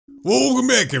Welcome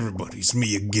back, everybody. It's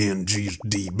me again,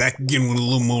 GSD. Back again with a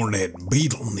little more of that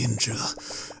Beetle Ninja.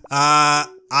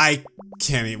 I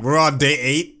can't even. We're on day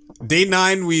 8. Day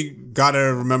 9, we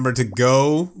gotta remember to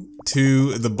go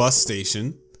to the bus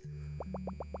station.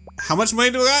 How much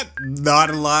money do we got? Not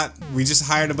a lot. We just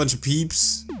hired a bunch of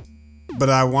peeps.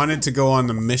 But I wanted to go on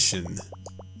the mission.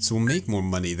 So we'll make more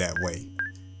money that way.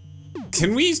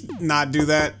 Can we not do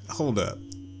that? Hold up.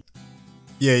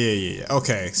 Yeah.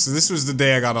 Okay, so this was the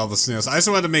day I got all the snails. I just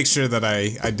wanted to make sure that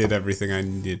I did everything I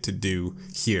needed to do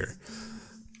here.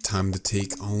 Time to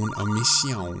take on a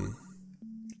mission.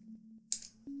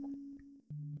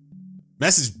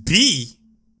 Message B?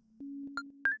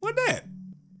 What that?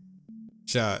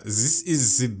 This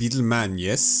is the Beetle man,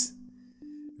 yes?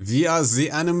 We are the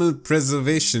animal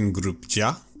preservation group,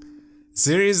 ja?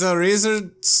 There is a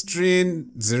rather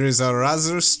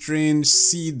strange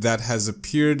seed that has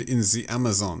appeared in the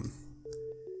Amazon.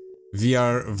 We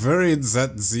are worried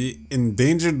that the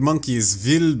endangered monkeys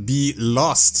will be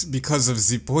lost because of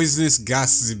the poisonous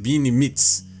gas the bean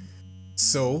emits.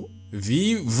 So,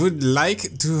 we would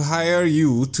like to hire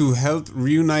you to help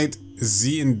reunite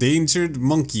the endangered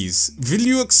monkeys. Will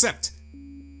you accept?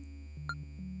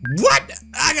 What?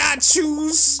 I gotta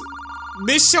choose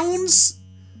missions?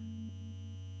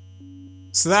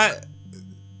 So that...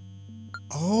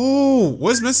 Oh,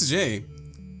 what's message A?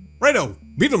 Righto,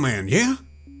 Beetle man, yeah?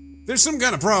 There's some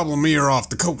kind of problem here off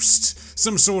the coast.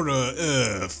 Some sort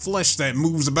of, flesh that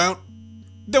moves about.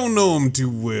 Don't know him too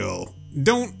well.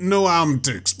 Don't know how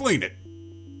to explain it.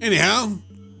 Anyhow,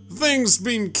 the thing's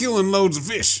been killing loads of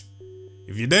fish.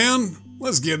 If you're down,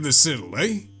 let's get this settled,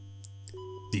 eh?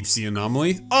 Deep sea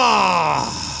anomaly? Ah!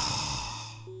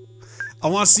 I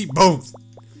want to see both.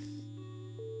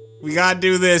 We gotta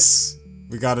do this.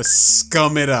 We gotta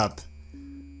scum it up.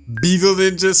 Beetle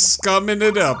Ninja scumming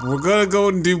it up. We're gonna go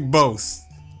and do both.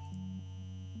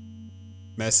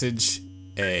 Message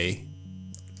A.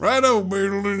 Righto,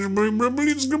 Beetle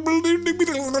Ninja.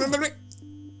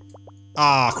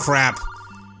 Ah, crap.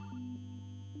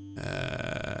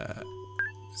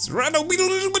 It's righto, Beetle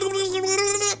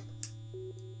Ninja.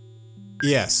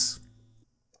 Yes.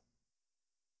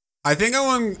 I think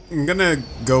I'm gonna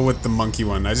go with the monkey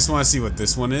one. I just want to see what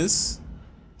this one is.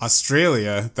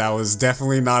 Australia. That was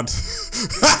definitely not...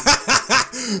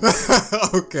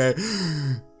 Okay.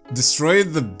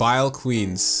 Destroyed the Bile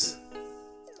Queens.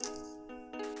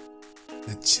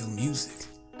 That chill music.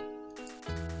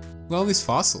 Well, all these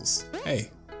fossils.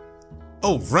 Hey.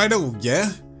 Oh, righto,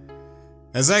 yeah?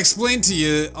 As I explained to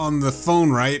you on the phone,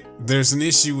 right? There's an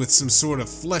issue with some sort of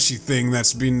fleshy thing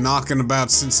that's been knocking about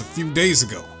since a few days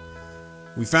ago.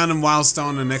 We found him whilst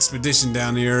on an expedition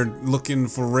down here looking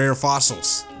for rare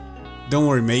fossils. Don't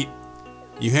worry, mate.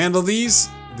 You handle these,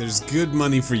 there's good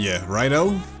money for you,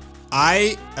 righto?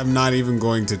 I am not even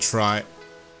going to try.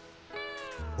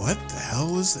 What the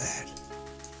hell was that?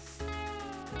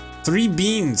 3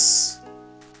 beans.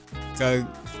 Gotta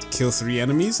kill 3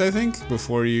 enemies, I think,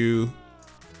 before you...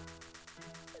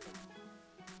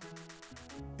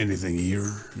 Anything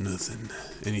here? Nothing.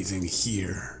 Anything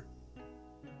here?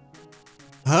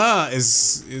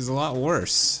 Is a lot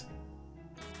worse.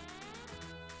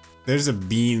 There's a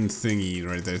bean thingy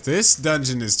right there. This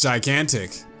dungeon is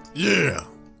gigantic. Yeah!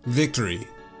 Victory.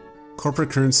 Corporate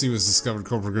currency was discovered.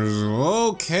 Corporate currency.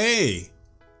 Okay!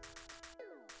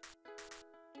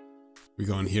 We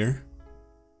going here?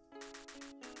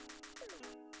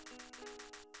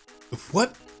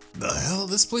 What the hell?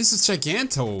 This place is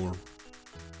giganto.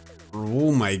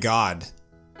 Oh my god.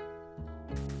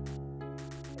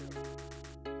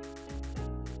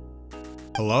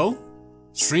 Hello?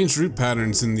 Strange root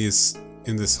patterns in this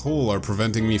hole are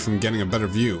preventing me from getting a better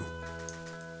view.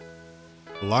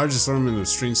 A large assortment of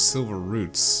strange silver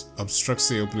roots obstructs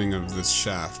the opening of this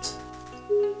shaft.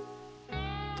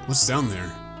 What's down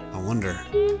there? I wonder.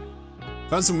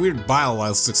 Found some weird bile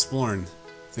whilst exploring.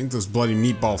 I think those bloody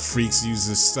meatball freaks use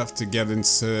this stuff to get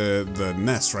into the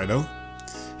nest, righto?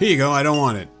 Here you go, I don't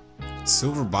want it.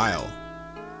 Silver bile.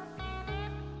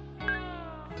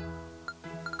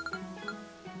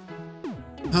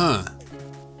 Huh.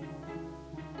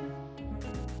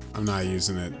 I'm not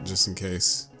using it, just in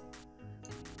case.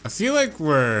 I feel like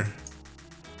we're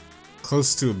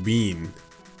close to a bean.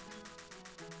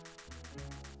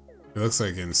 It looks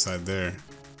like inside there.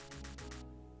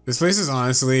 This place is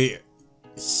honestly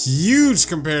huge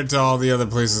compared to all the other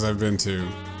places I've been to.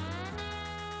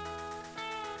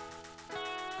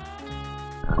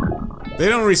 They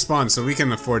don't respawn, so we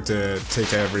can afford to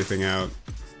take everything out.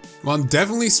 Well, I'm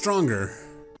definitely stronger.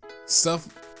 Stuff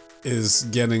is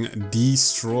getting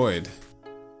destroyed.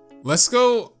 Let's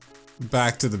go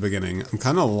back to the beginning. I'm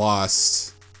kind of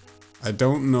lost. I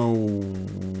don't know.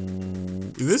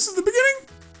 This is the beginning?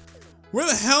 Where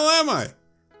the hell am I?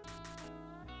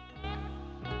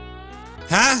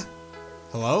 Huh?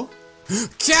 Hello?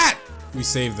 Cat! We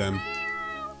saved them.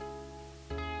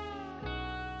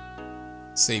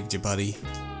 Saved you, buddy.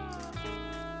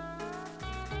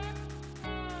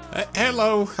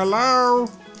 Hello, hello.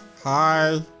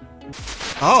 Hi.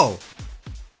 Oh.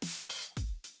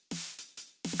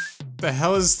 The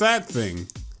hell is that thing?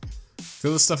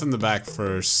 Fill the stuff in the back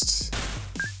first.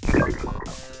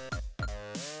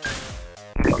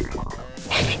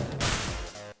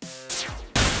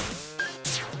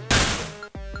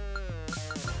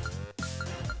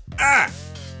 Ah!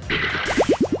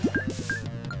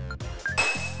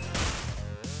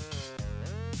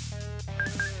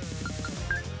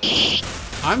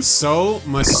 I'm so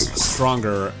much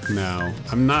stronger now.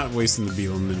 I'm not wasting the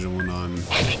Beetle Ninja one on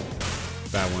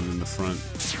that one in the front,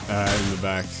 in the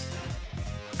back.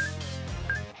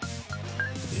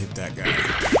 Hit that guy.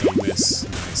 Don't miss.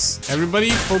 Nice. Everybody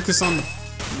focus on the...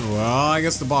 Well, I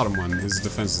guess the bottom one. His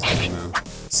defense is good now.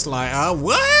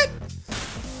 What?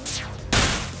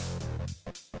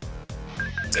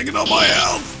 Taking all my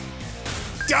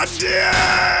health! God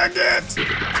dang it!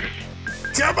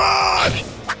 Come on!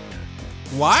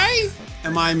 Why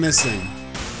am I missing?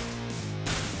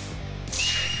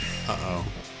 Uh-oh.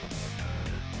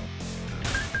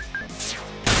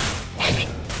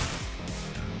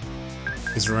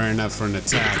 He's rearing up for an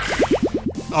attack.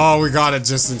 Oh, we got it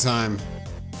just in time.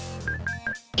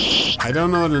 I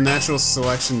don't know what a natural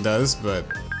selection does, but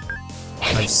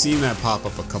I've seen that pop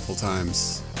up a couple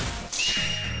times.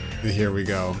 Here we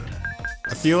go.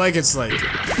 I feel like it's like...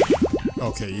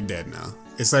 Okay, you're dead now.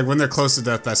 It's like when they're close to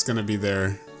death, that's gonna be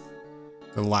the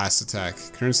last attack.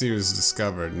 Currency was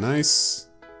discovered. Nice.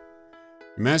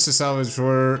 You managed to salvage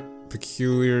 4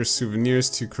 peculiar souvenirs,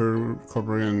 2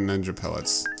 corporeal ninja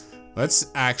pellets. Let's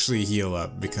actually heal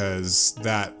up because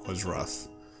that was rough.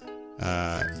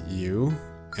 You.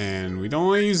 And we don't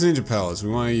want to use ninja pellets.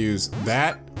 We want to use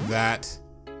that.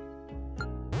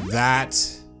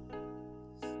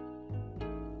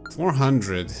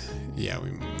 400. Yeah,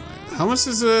 we might. How much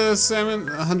is a salmon?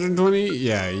 120?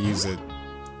 Yeah, use it.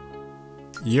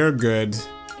 You're good.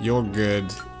 You're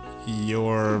good.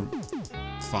 You're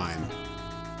fine.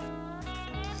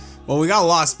 Well, we got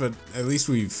lost, but at least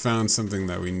we found something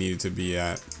that we needed to be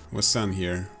at. What's down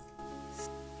here?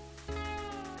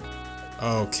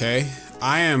 Okay.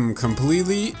 I am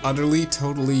completely, utterly,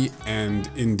 totally, and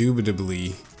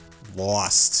indubitably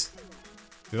lost.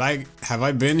 Have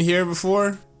I been here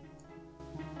before?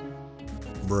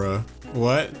 Bruh.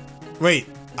 What? Wait,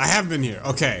 I have been here.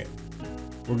 Okay.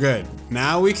 We're good.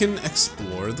 Now we can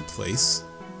explore the place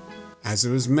as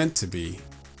it was meant to be.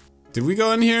 Did we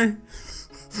go in here?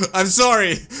 I'm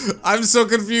sorry. I'm so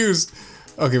confused.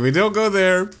 Okay, we don't go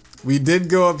there. We did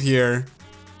go up here.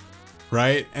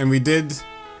 Right? And we did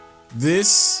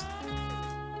this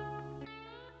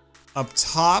up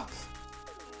top,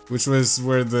 which was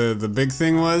where the big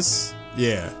thing was.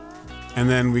 Yeah. And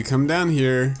then we come down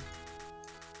here.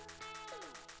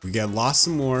 We get lost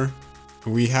some more.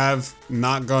 We have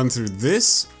not gone through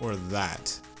this or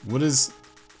that. What is...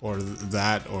 Or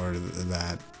that or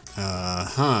that.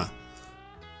 Huh.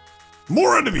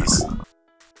 More enemies!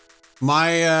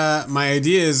 My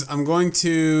idea is I'm going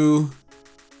to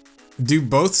do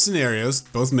both scenarios,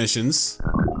 both missions,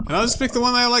 and I'll just pick the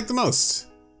one that I like the most.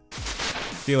 I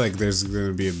feel like there's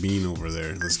gonna be a bean over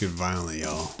there. Let's get violent,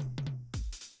 y'all.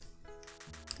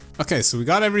 Okay, so we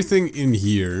got everything in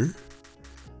here.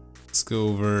 Let's go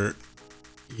over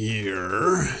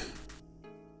here.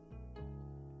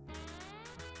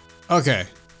 Okay,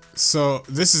 so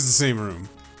this is the same room,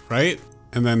 right?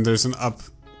 And then there's an up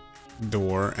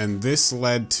door, and this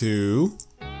led to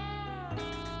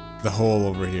the hole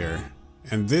over here.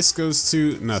 And this goes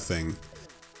to nothing.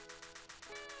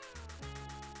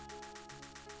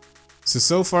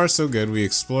 So far so good. We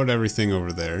explored everything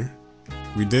over there.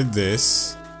 We did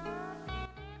this.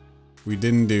 We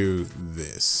didn't do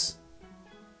this.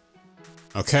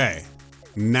 Okay.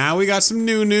 Now we got some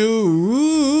new.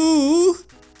 Ooh.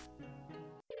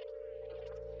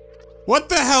 What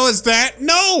the hell is that?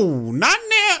 No! Not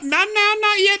now! Not now,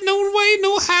 not yet, no way,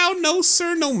 no how, no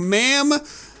sir, no ma'am.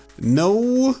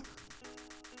 No.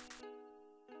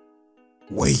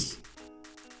 Wait.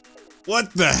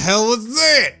 What the hell was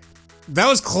that? That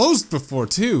was closed before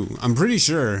too, I'm pretty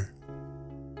sure.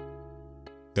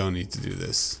 Don't need to do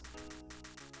this.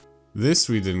 This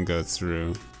we didn't go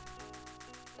through.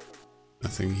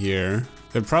 Nothing here.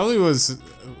 There probably was...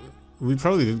 We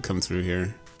probably did come through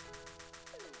here.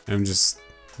 I'm just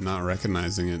not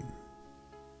recognizing it.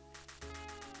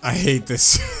 I hate this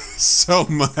so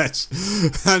much.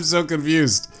 I'm so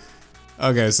confused.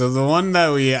 Okay, so the one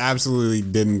that we absolutely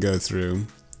didn't go through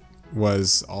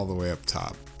was all the way up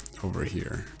top, over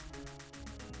here.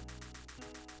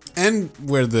 And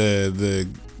where the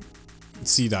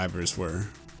sea divers were.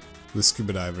 The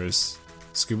scuba divers.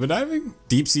 Scuba diving?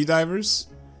 Deep sea divers?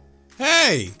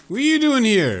 Hey! What are you doing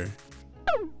here?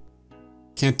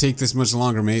 Can't take this much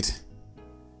longer, mate.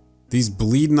 These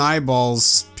bleeding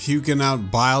eyeballs puking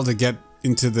out bile to get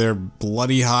into their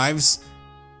bloody hives?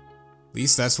 At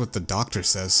least that's what the doctor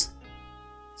says.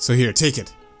 So here, take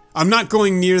it. I'm not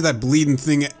going near that bleeding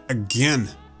thing again.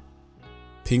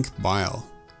 Pink bile.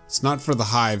 It's not for the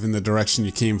hive in the direction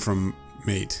you came from,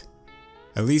 mate.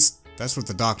 At least that's what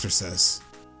the doctor says.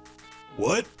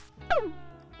 What?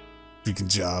 Freaking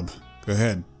job. Go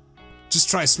ahead. Just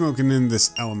try smoking in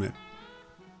this element.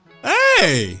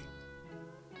 Hey!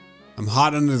 I'm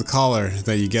hot under the collar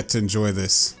that you get to enjoy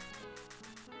this.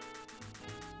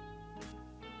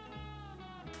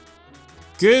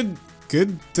 Good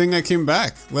thing I came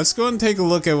back. Let's go and take a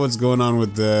look at what's going on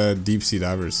with the deep sea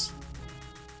divers.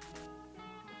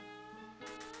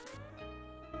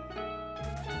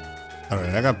 Alright,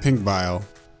 I got pink bile.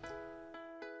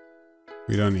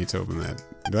 We don't need to open that.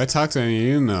 Do I talk to any of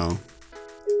you? No.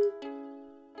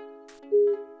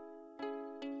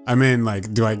 I mean,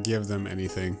 like, do I give them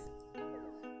anything?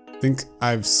 I think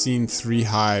I've seen 3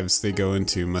 hives they go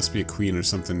into. Must be a queen or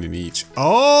something in each.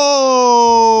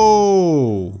 Oh!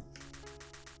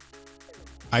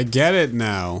 I get it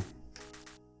now.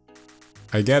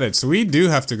 I get it. So we do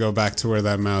have to go back to where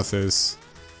that mouth is.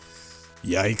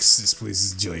 Yikes, this place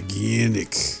is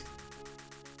gigantic.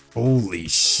 Holy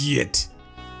shit.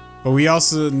 But we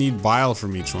also need bile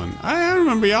from each one. I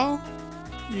remember y'all.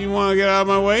 You want to get out of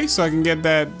my way so I can get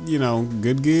that, you know,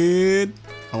 good.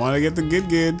 I want to get the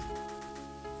good.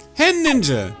 Hen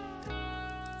Ninja!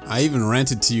 I even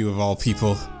ranted to you of all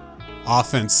people.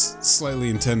 Offense slightly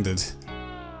intended.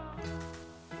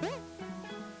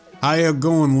 How you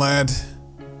going, lad?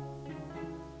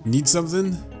 Need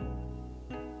something?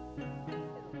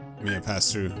 May I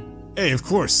pass through? Hey, of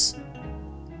course.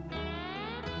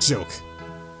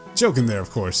 Joking there,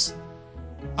 of course.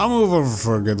 I'll move over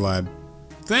for a good lad.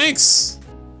 Thanks!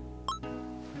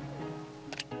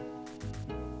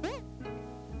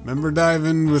 Remember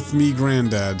diving with me,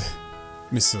 Granddad.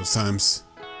 Miss those times.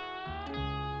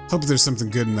 Hope there's something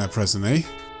good in that present, eh?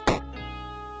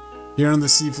 Here on the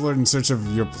seafloor in search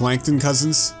of your plankton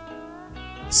cousins?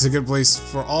 It's a good place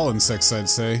for all insects, I'd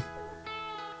say.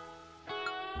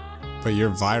 But you're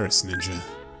virus, Ninja.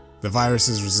 The virus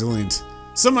is resilient.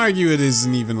 Some argue it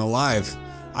isn't even alive.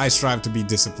 I strive to be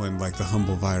disciplined like the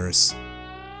humble virus.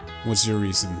 What's your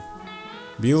reason?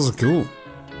 Beetles are cool.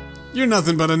 You're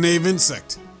nothing but a knave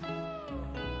insect.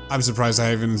 I'm surprised I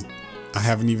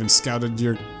haven't even scouted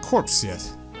your corpse yet.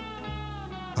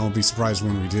 I won't be surprised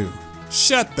when we do.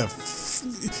 Shut the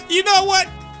You know what?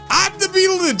 I'm the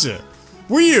Beetle Ninja.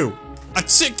 Were you a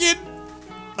chicken?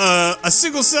 A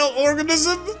single cell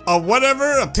organism? A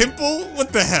whatever? A pimple?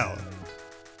 What the hell?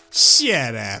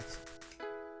 Shut up.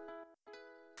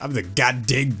 I'm the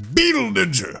goddamn Beetle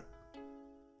Ninja.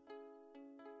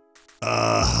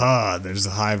 There's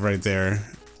a hive right there.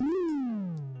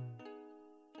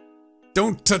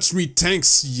 Don't touch me,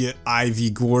 tanks, you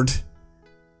ivy gourd.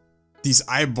 These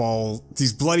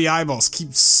bloody eyeballs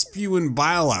keep spewing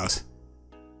bile out.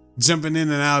 Jumping in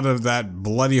and out of that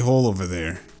bloody hole over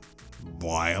there.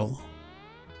 Bile?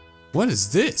 What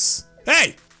is this?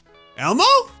 Hey! Elmo?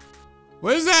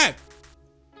 What is that?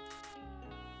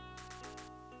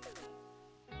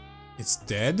 It's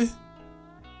dead?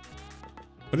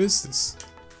 What is this?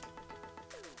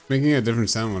 Making a different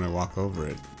sound when I walk over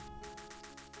it.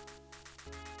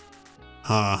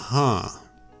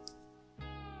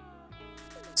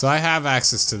 So I have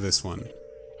access to this one.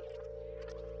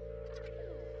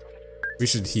 We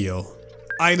should heal.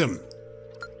 Item!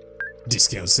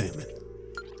 Discount salmon.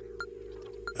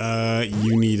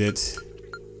 You need it.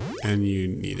 And you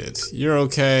need it. You're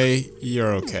okay.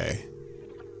 You're okay.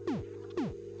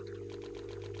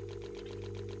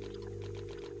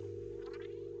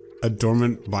 A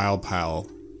dormant bile pile.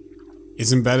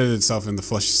 It's embedded itself in the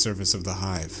fleshy surface of the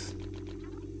hive.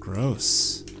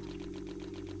 Gross.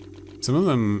 Some of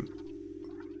them...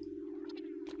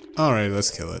 Alright, let's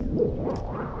kill it.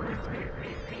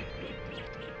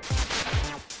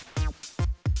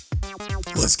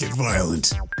 Let's get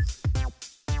violent.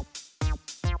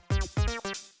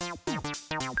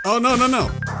 Oh, no.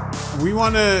 We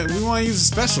wanna use a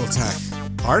special attack.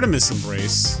 Artemis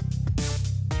Embrace.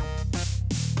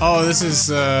 Oh, this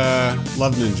is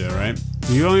Love Ninja, right?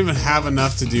 You don't even have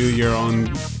enough to do your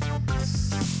own.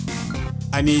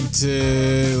 I need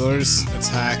to lures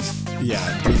attack.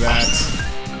 Yeah, do that.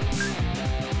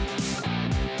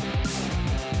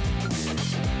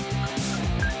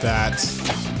 That.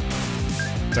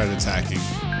 Start attacking.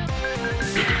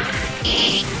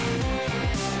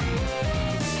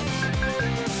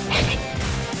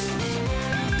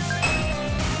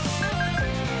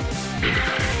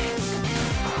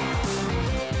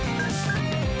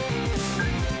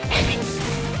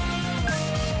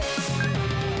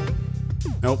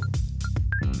 Nope.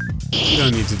 You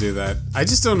don't need to do that. I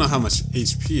just don't know how much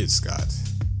HP it's got.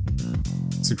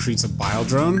 Secretes a bile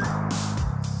drone?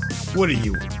 What are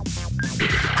you?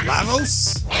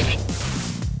 Lavos?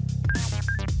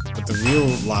 But the real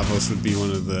Lavos would be one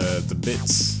of the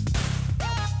bits.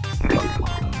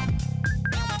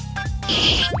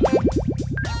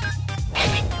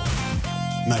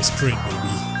 Nice crit,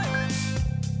 baby.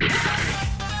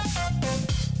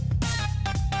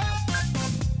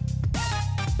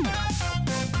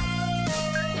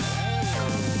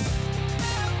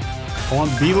 I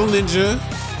want Beetle Ninja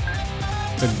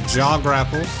to jaw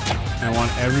grapple, and I want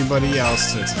everybody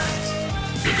else to attack.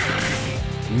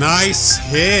 Nice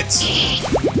hit!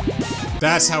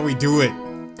 That's how we do it.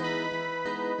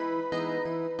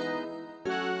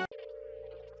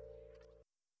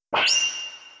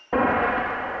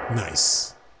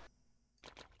 Nice.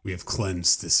 We have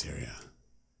cleansed this area.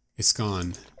 It's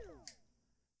gone.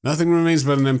 Nothing remains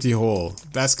but an empty hole.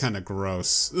 That's kind of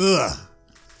gross. Ugh.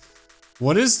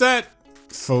 What is that?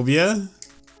 Phobia?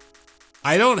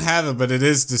 I don't have it, but it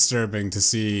is disturbing to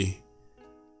see.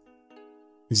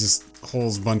 It's just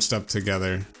holes bunched up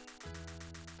together.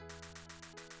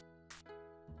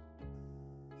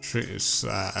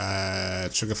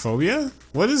 Trichophobia?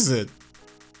 What is it?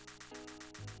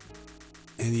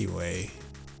 Anyway.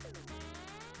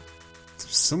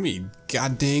 There's so many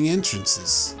goddamn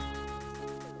entrances.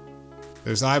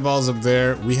 There's eyeballs up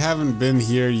there. We haven't been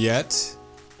here yet.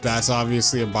 That's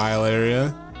obviously a bile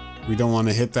area. We don't want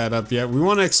to hit that up yet. We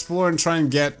want to explore and try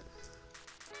and get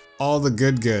all the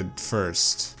good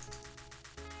first.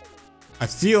 I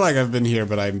feel like I've been here,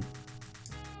 but I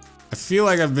feel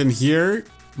like I've been here,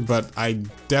 but I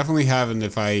definitely haven't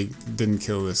if I didn't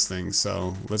kill this thing.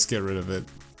 So let's get rid of it.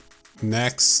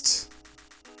 Next.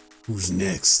 Who's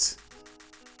next?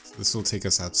 So this will take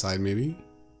us outside, maybe?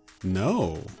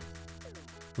 No.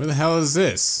 Where the hell is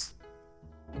this?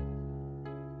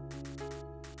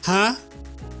 Huh?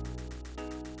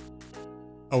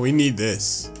 Oh, we need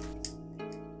this.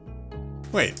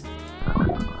 Wait.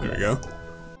 There we go.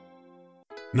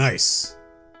 Nice.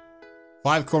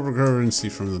 5 corporate currency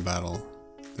from the battle.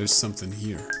 There's something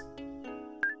here.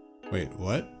 Wait,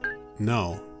 what?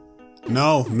 No.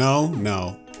 No, no,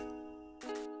 no.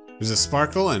 There's a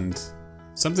sparkle and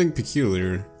something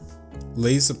peculiar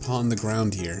lays upon the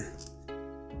ground here.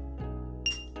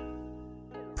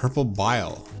 Purple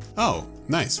bile. Oh,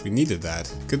 nice. We needed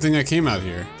that. Good thing I came out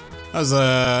here. That was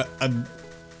a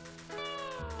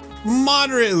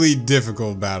moderately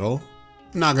difficult battle.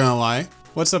 Not gonna lie.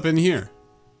 What's up in here?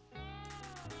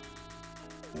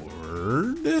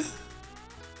 Word?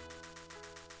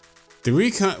 Did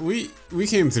we come? We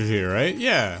came through here, right?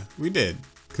 Yeah, we did.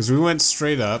 Because we went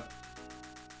straight up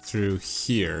through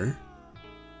here.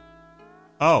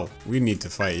 Oh, we need to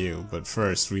fight you, but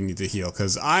first we need to heal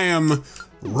because I am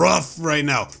rough right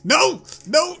now. No,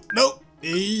 no, no.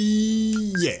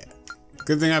 Yeah.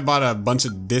 Good thing I bought a bunch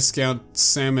of discount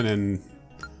salmon and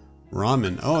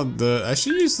ramen. Oh, I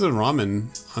should use the ramen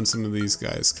on some of these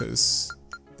guys because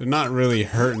they're not really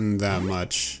hurting that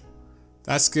much.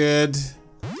 That's good.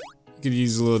 You could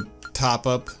use a little top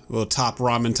up, a little top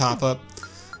ramen top up.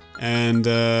 And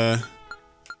there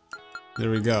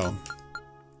we go.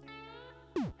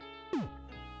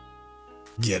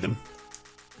 Get him.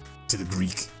 To the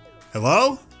Greek.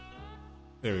 Hello?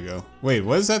 There we go. Wait,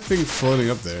 what is that thing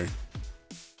floating up there?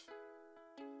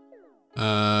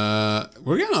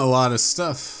 We're getting a lot of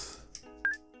stuff.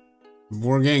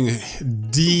 We're getting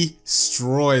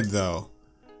destroyed though.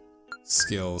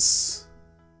 Skills.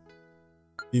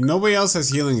 Nobody else has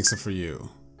healing except for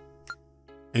you.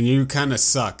 And you kind of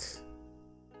suck.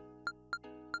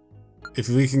 If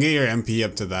we can get your MP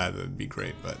up to that, that'd be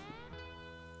great, but...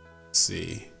 Let's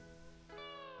see.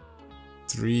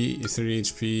 30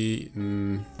 HP.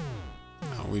 No,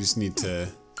 we just need to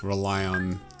rely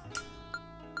on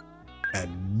that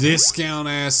discount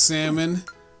ass salmon,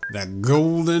 that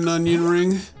golden onion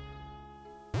ring.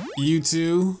 You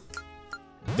two,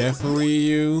 definitely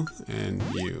you, and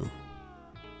you.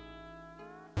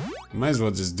 Might as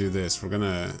well just do this. We're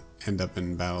gonna end up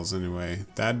in battles anyway.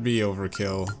 That'd be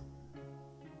overkill.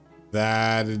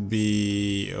 That'd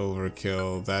be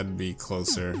overkill. That'd be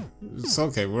closer. It's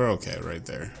okay. We're okay right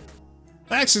there.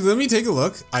 Actually, let me take a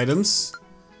look. Items.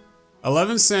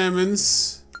 11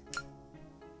 salmons.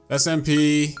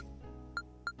 SMP.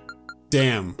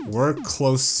 Damn, we're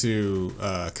close to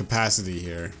capacity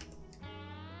here.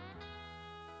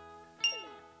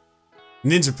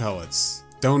 Ninja pellets.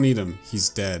 Don't need him. He's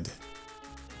dead.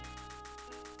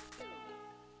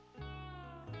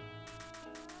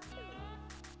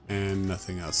 And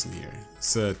nothing else in here.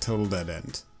 It's a total dead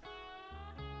end.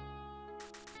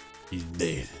 He's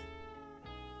dead.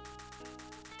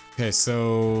 Okay,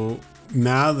 so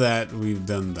now that we've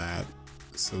done that,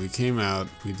 so we came out,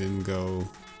 we didn't go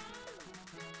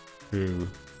through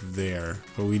there,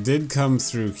 but we did come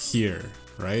through here,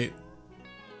 right?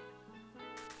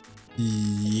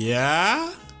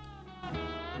 Yeah?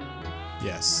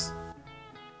 Yes.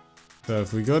 So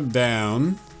if we go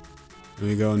down, and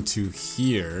we go into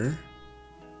here,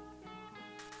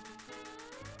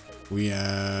 we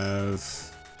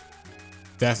have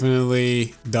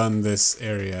definitely done this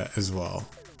area as well,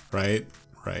 right?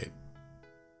 Right.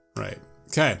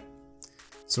 Okay.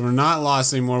 So we're not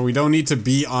lost anymore. We don't need to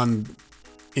be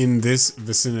in this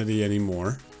vicinity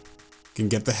anymore. We can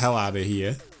get the hell out of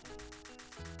here.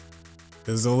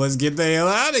 So let's get the hell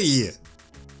out of here.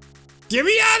 Get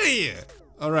me out of here.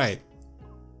 All right.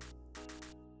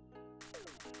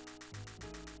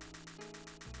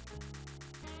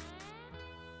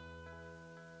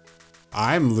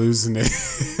 I'm losing it.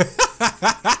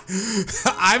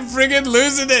 I'm friggin'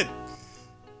 losing it.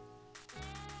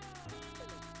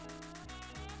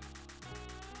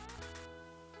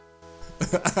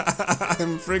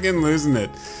 I'm friggin' losing it.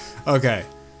 Okay.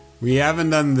 We haven't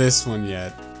done this one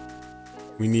yet.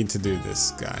 We need to do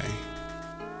this guy.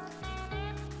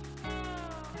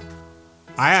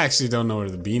 I actually don't know where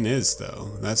the bean is,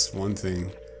 though. That's one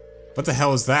thing. What the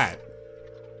hell is that?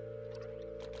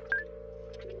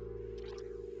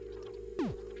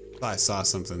 I saw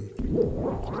something.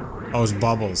 Oh, it's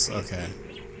bubbles. Okay.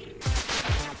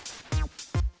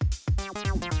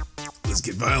 Let's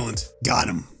get violent. Got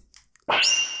him.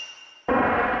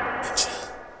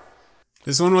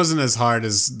 This one wasn't as hard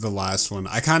as the last one.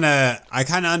 I kind of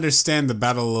understand the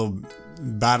battle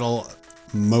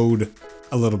mode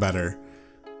a little better.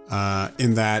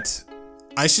 In that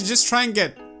I should just try and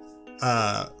get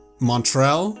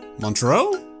Montrell?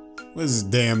 What is his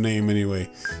damn name anyway?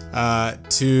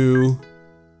 Let's do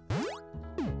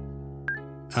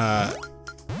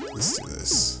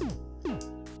this.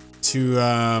 To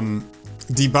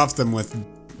debuff them with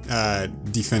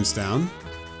defense down.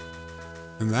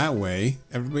 And that way,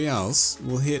 everybody else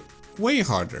will hit way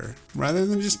harder, rather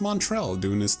than just Montrell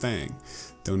doing his thing.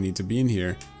 Don't need to be in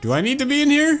here. Do I need to be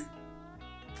in here?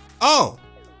 Oh!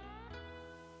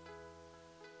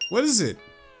 What is it?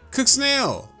 Cook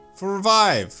snail for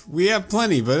revive. We have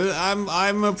plenty, but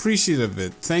I'm appreciative of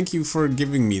it. Thank you for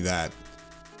giving me that.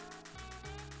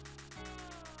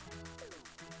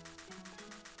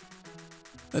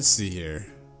 Let's see here.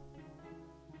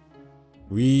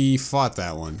 We fought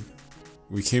that one.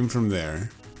 We came from there.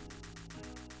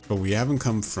 But we haven't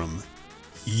come from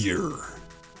here.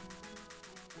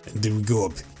 And did we go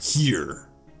up here?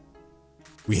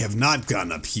 We have not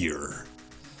gone up here.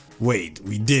 Wait,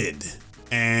 we did.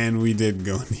 And we did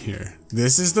go in here.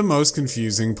 This is the most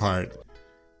confusing part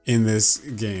in this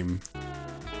game.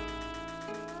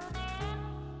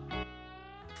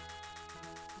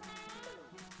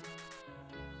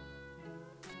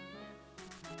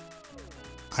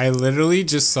 I literally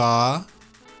just saw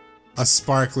a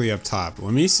sparkly up top.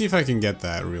 Let me see if I can get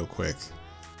that real quick.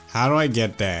 How do I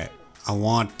get that? I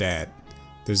want that.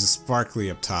 There's a sparkly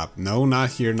up top. No, not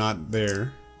here, not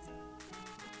there.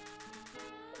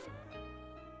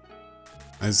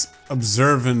 I was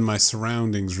observing my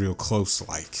surroundings real close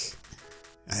like.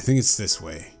 I think it's this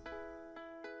way.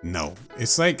 No,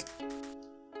 it's like...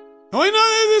 Oh, I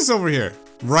know it is over here.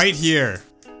 Right here.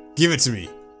 Give it to me.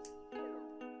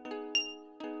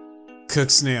 Cook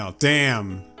snail.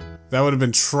 Damn. That would have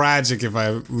been tragic if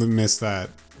I missed that.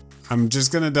 I'm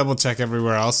just gonna double check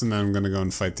everywhere else and then I'm gonna go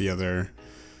and fight the other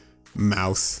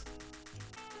mouth.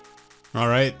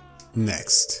 Alright,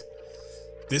 next.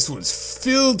 This one's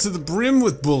filled to the brim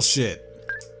with bullshit.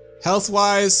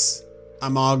 Health-wise,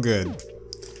 I'm all good.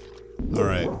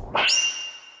 Alright.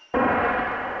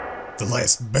 The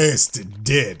last bastard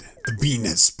dead. The bean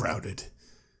has sprouted.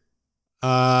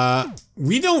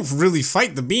 We don't really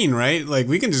fight the bean, right? Like,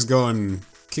 we can just go and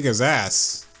kick his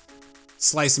ass.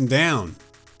 Slice him down.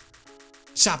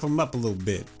 Chop him up a little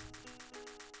bit.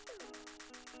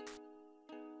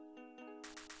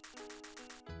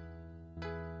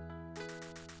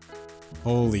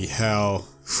 Holy hell.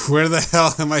 Where the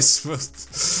hell am I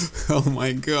supposed to... Oh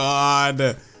my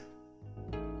god.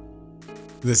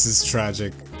 This is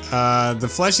tragic. The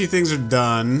fleshy things are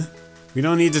done. We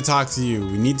don't need to talk to you.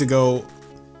 We need to go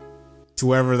to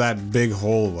wherever that big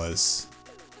hole was.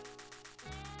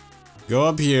 Go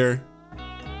up here.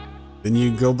 Then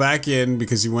you go back in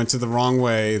because you went to the wrong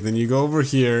way. Then you go over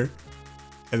here.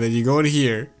 And then you go to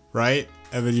here, right?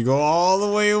 And then you go all the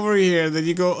way over here. Then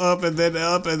you go up and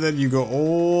then you go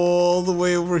all the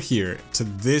way over here to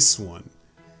this one.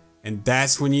 And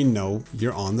that's when you know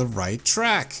you're on the right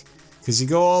track. Because you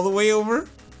go all the way over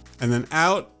and then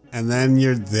out and then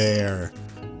you're there.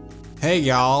 Hey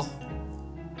y'all.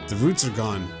 The roots are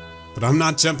gone, but I'm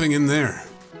not jumping in there.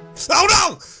 Oh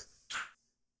no!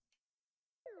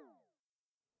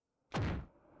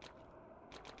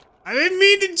 I didn't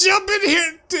mean to jump in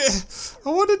here. I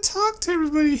want to talk to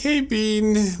everybody. Hey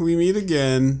Bean, we meet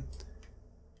again.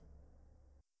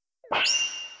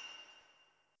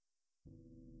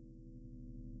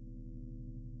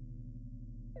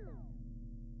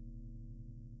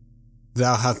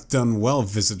 Thou hast done well,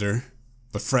 visitor,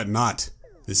 but fret not.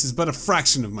 This is but a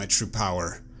fraction of my true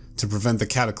power. To prevent the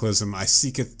cataclysm I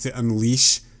seeketh to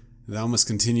unleash, thou must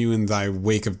continue in thy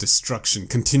wake of destruction,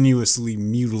 continuously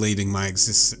mutilating my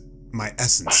essence.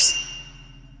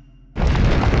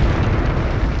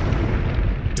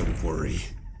 Don't worry.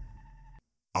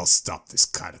 I'll stop this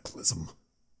cataclysm.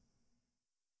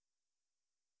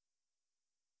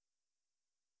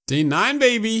 Day 9,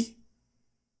 baby!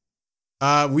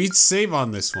 We'd save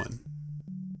on this one.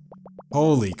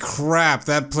 Holy crap,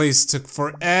 that place took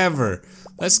forever.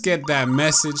 Let's get that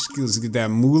message. Let's get that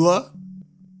moolah.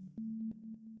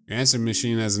 Your answer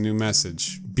machine has a new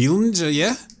message. Beetle,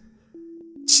 yeah?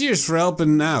 Cheers for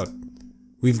helping out.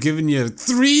 We've given you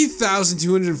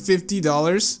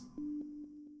 $3,250.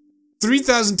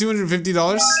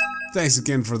 $3,250? Thanks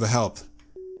again for the help.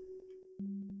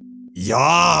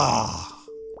 Yeah!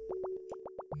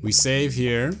 We save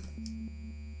here.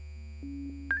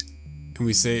 And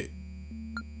we say...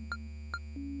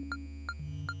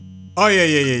 Oh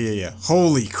yeah.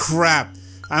 Holy crap.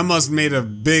 I must have made a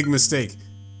big mistake.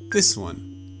 This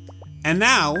one. And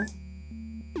now...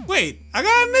 Wait, I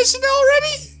got a mission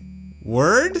already?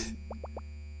 Word?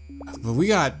 But we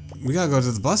gotta go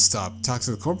to the bus stop, talk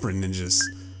to the corporate ninjas.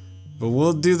 But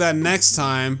we'll do that next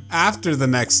time, after the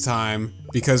next time,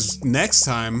 because next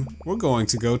time, we're going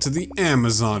to go to the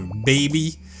Amazon,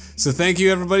 baby. So thank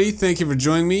you everybody, thank you for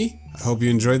joining me. I hope you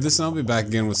enjoyed this, and I'll be back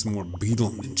again with some more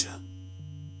Beetle Ninja.